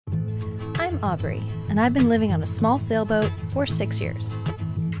I'm Aubrey, and I've been living on a small sailboat for 6 years.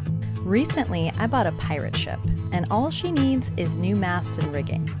 Recently, I bought a pirate ship, and all she needs is new masts and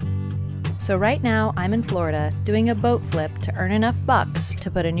rigging. So right now, I'm in Florida doing a boat flip to earn enough bucks to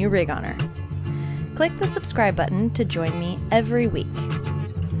put a new rig on her. Click the subscribe button to join me every week.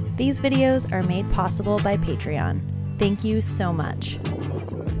 These videos are made possible by Patreon. Thank you so much.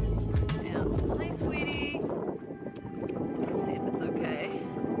 Yeah. Hi, sweetie. Let's see if it's okay.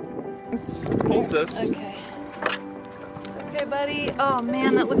 Hold this. Okay. It's okay, buddy. Oh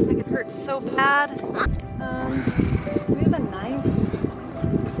man, that looks like it hurts so bad. Do we have a knife?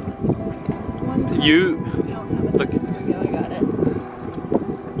 You look. There we go, I got it.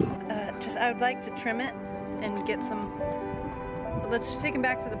 I would like to trim it and get some. Let's just take him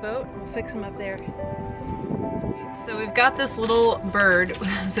back to the boat and we'll fix him up there. So we've got this little bird with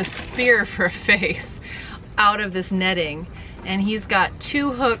a spear for a face out of this netting, and he's got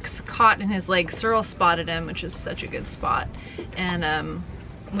 2 hooks caught in his leg. Cyrus spotted him, which is such a good spot, and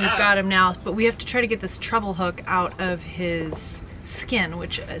we've got him now, but we have to try to get this treble hook out of his skin,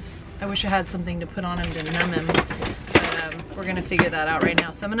 which is, I wish I had something to put on him to numb him, but we're gonna figure that out right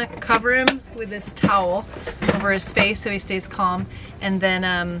now. So I'm gonna cover him with this towel over his face so he stays calm, and then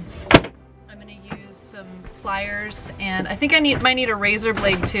I'm gonna use some pliers, and I think I might need a razor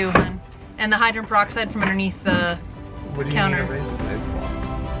blade too, hon, and the hydrogen peroxide from underneath the What do you counter. need a razor blade for?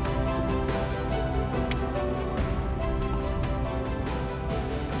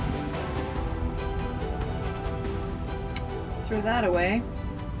 Throw that away.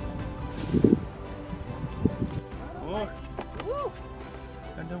 Oh, Woo!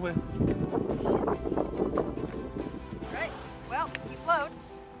 and away. Right, well, he floats.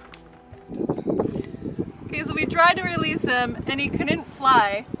 Okay, so we tried to release him and he couldn't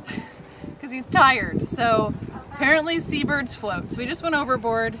fly because he's tired. So apparently seabirds float. So we just went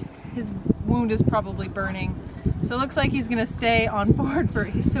overboard. His wound is probably burning. So it looks like he's gonna stay on board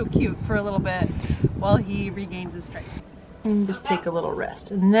he's so cute, for a little bit while he regains his strength. And just take a little rest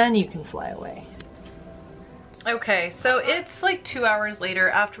and then you can fly away. Okay, so it's like 2 hours later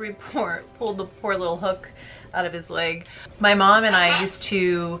after we pulled the poor little hook out of his leg. My mom and I used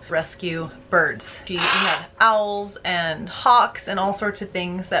to rescue birds. We had owls and hawks and all sorts of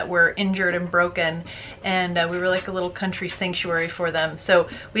things that were injured and broken, and we were like a little country sanctuary for them. So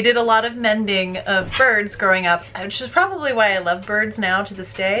we did a lot of mending of birds growing up, which is probably why I love birds now to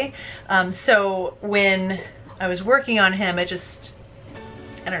this day. So when I was working on him, I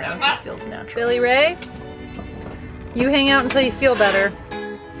don't know, it just feels natural. Billy Ray, you hang out until you feel better.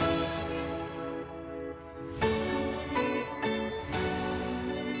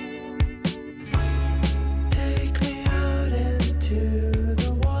 Take me out into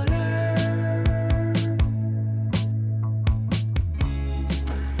the water.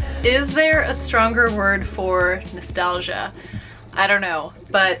 Is there a stronger word for nostalgia? I don't know,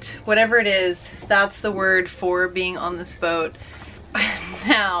 but whatever it is, that's the word for being on this boat.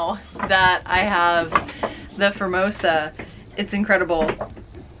 Now that I have the Formosa, it's incredible.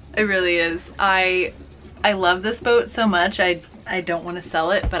 It really is. I love this boat so much. I don't want to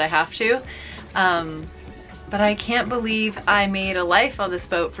sell it, but I have to. But I can't believe I made a life on this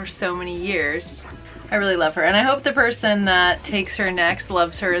boat for so many years. I really love her, and I hope the person that takes her next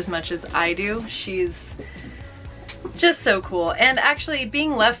loves her as much as I do. She's just so cool. And actually,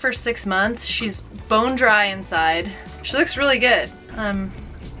 being left for 6 months, she's bone dry inside. She looks really good. I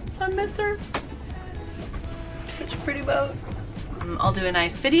miss her. Such a pretty boat. I'll do a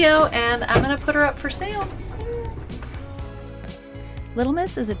nice video and I'm gonna put her up for sale. Little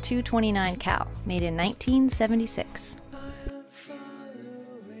Miss is a 229 cow made in 1976.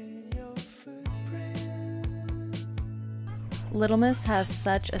 Little Miss has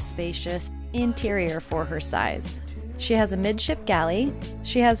such a spacious interior for her size. She has a midship galley,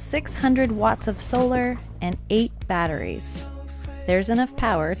 she has 600 watts of solar, and 8 batteries. There's enough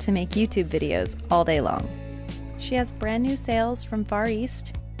power to make YouTube videos all day long. She has brand new sails from Far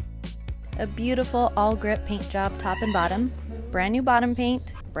East, a beautiful all-grip paint job top and bottom, brand new bottom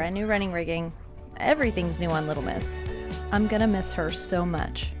paint, brand new running rigging. Everything's new on Little Miss. I'm gonna miss her so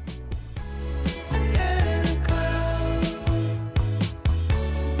much.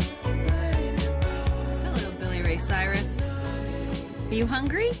 Hello, Billy Ray Cyrus. Are you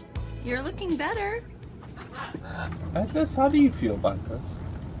hungry? You're looking better. Atlas, how do you feel about this?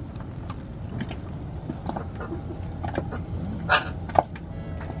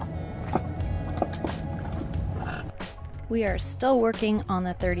 We are still working on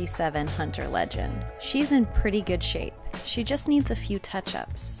the 37 Hunter Legend. She's in pretty good shape. She just needs a few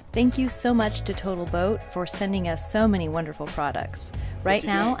touch-ups. Thank you so much to Total Boat for sending us so many wonderful products. Right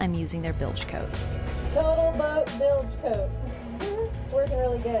now, I'm using their bilge coat. Total Boat bilge coat. It's working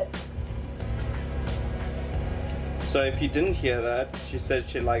really good. So if you didn't hear that, she said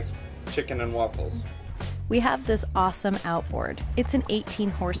she likes chicken and waffles. We have this awesome outboard. It's an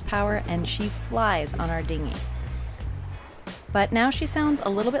 18 horsepower and she flies on our dinghy. But now she sounds a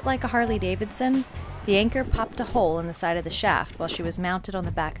little bit like a Harley Davidson. The anchor popped a hole in the side of the shaft while she was mounted on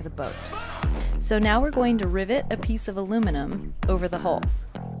the back of the boat. So now we're going to rivet a piece of aluminum over the hole.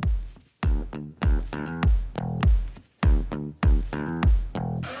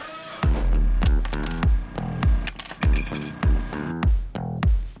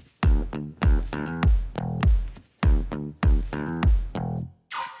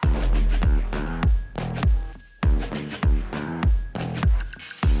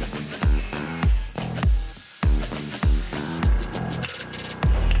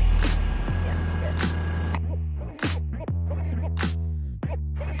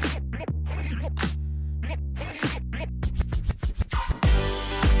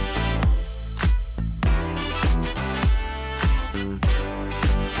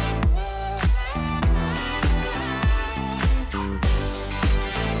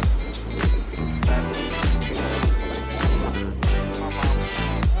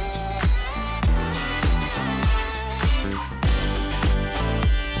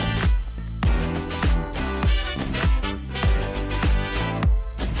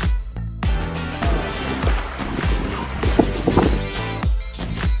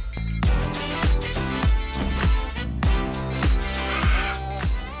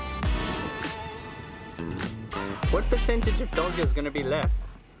 What percentage of dog is going to be left?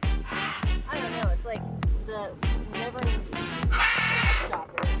 I don't know, it's like the never-ending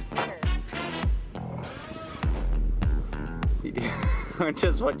stopper. I'm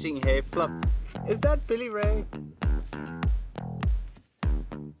just watching hair flop. Is that Billy Ray?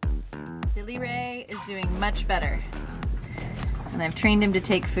 Billy Ray is doing much better. And I've trained him to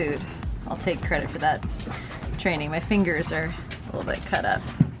take food. I'll take credit for that training. My fingers are a little bit cut up.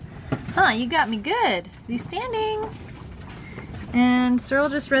 Huh, you got me good. He's standing. And Cyril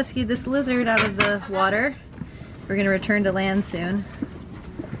just rescued this lizard out of the water. We're gonna return to land soon.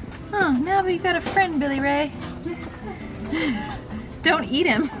 Oh, now but you got a friend, Billy Ray. Don't eat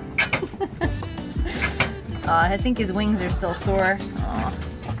him. I think his wings are still sore. Aw,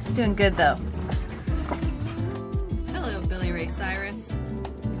 doing good though. Hello, Billy Ray Cyrus.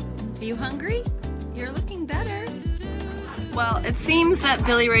 Are you hungry? You're looking better. Well, it seems that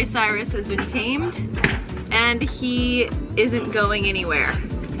Billy Ray Cyrus has been tamed and he isn't going anywhere.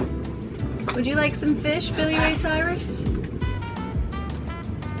 Would you like some fish, Billy Ray Cyrus?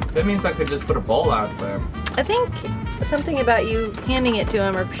 That means I could just put a bowl out for him. I think something about you handing it to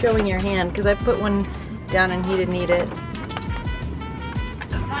him or showing your hand, because I put one down and he didn't eat it.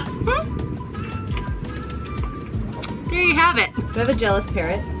 There you have it. We have a jealous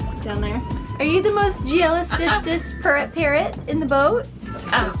parrot down there. Are you the most jealous parrot in the boat?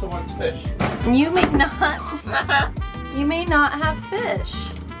 Oh. So wants fish. You may not. You may not have fish.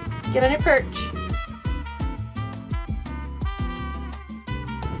 Get on your perch.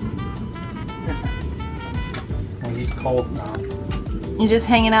 Oh, he's cold now. You just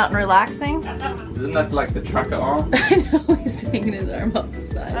hanging out and relaxing? Isn't that like the trucker arm? I know, he's hanging his arm off the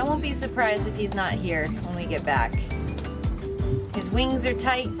side. I won't be surprised if he's not here when we get back. His wings are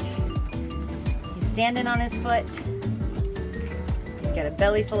tight. He's standing on his foot. He's got a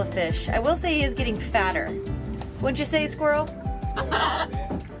belly full of fish. I will say he is getting fatter. Wouldn't you say, squirrel?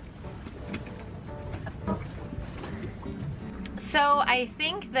 So I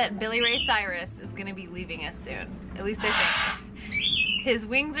think that Billy Ray Cyrus is gonna be leaving us soon. At least I think. His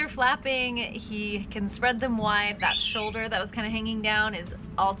wings are flapping, he can spread them wide, that shoulder that was kind of hanging down is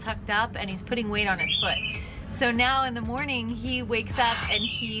all tucked up, and he's putting weight on his foot. So now in the morning he wakes up and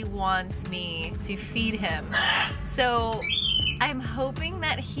he wants me to feed him. So I'm hoping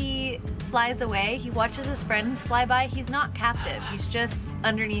that he flies away. He watches his friends fly by. He's not captive, he's just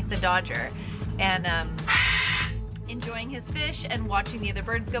underneath the Dodger. And enjoying his fish and watching the other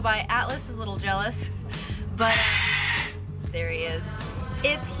birds go by. Atlas is a little jealous, but there he is.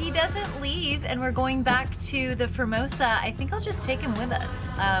 If he doesn't leave and we're going back to the Formosa, I think I'll just take him with us.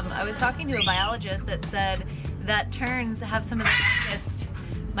 I was talking to a biologist that said that terns have some of the longest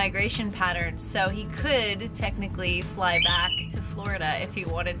migration patterns, so he could technically fly back to Florida if he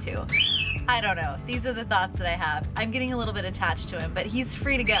wanted to. I don't know. These are the thoughts that I have. I'm getting a little bit attached to him, but he's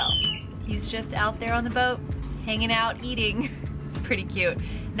free to go. He's just out there on the boat, hanging out, eating. It's pretty pretty cute.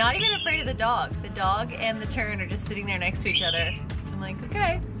 Not even afraid of the dog. The dog and the tern are just sitting there next to each other. I'm like,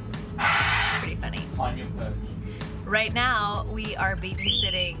 okay. Pretty funny. On your perch. Right now, we are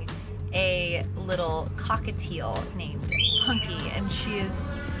babysitting a little cockatiel named Punky, and she is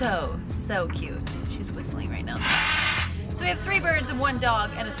so cute. She's whistling right now. So we have 3 birds and 1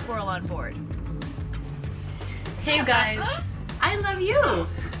 dog and a squirrel on board. Hey you guys, I love you.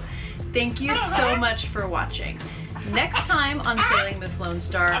 Thank you so much for watching. Next time on Sailing Miss Lone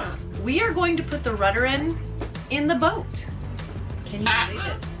Star, we are going to put the rudder in the boat. Can you believe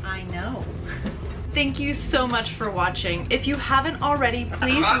it? I know. Thank you so much for watching. If you haven't already,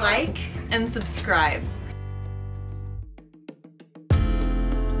 please like and subscribe.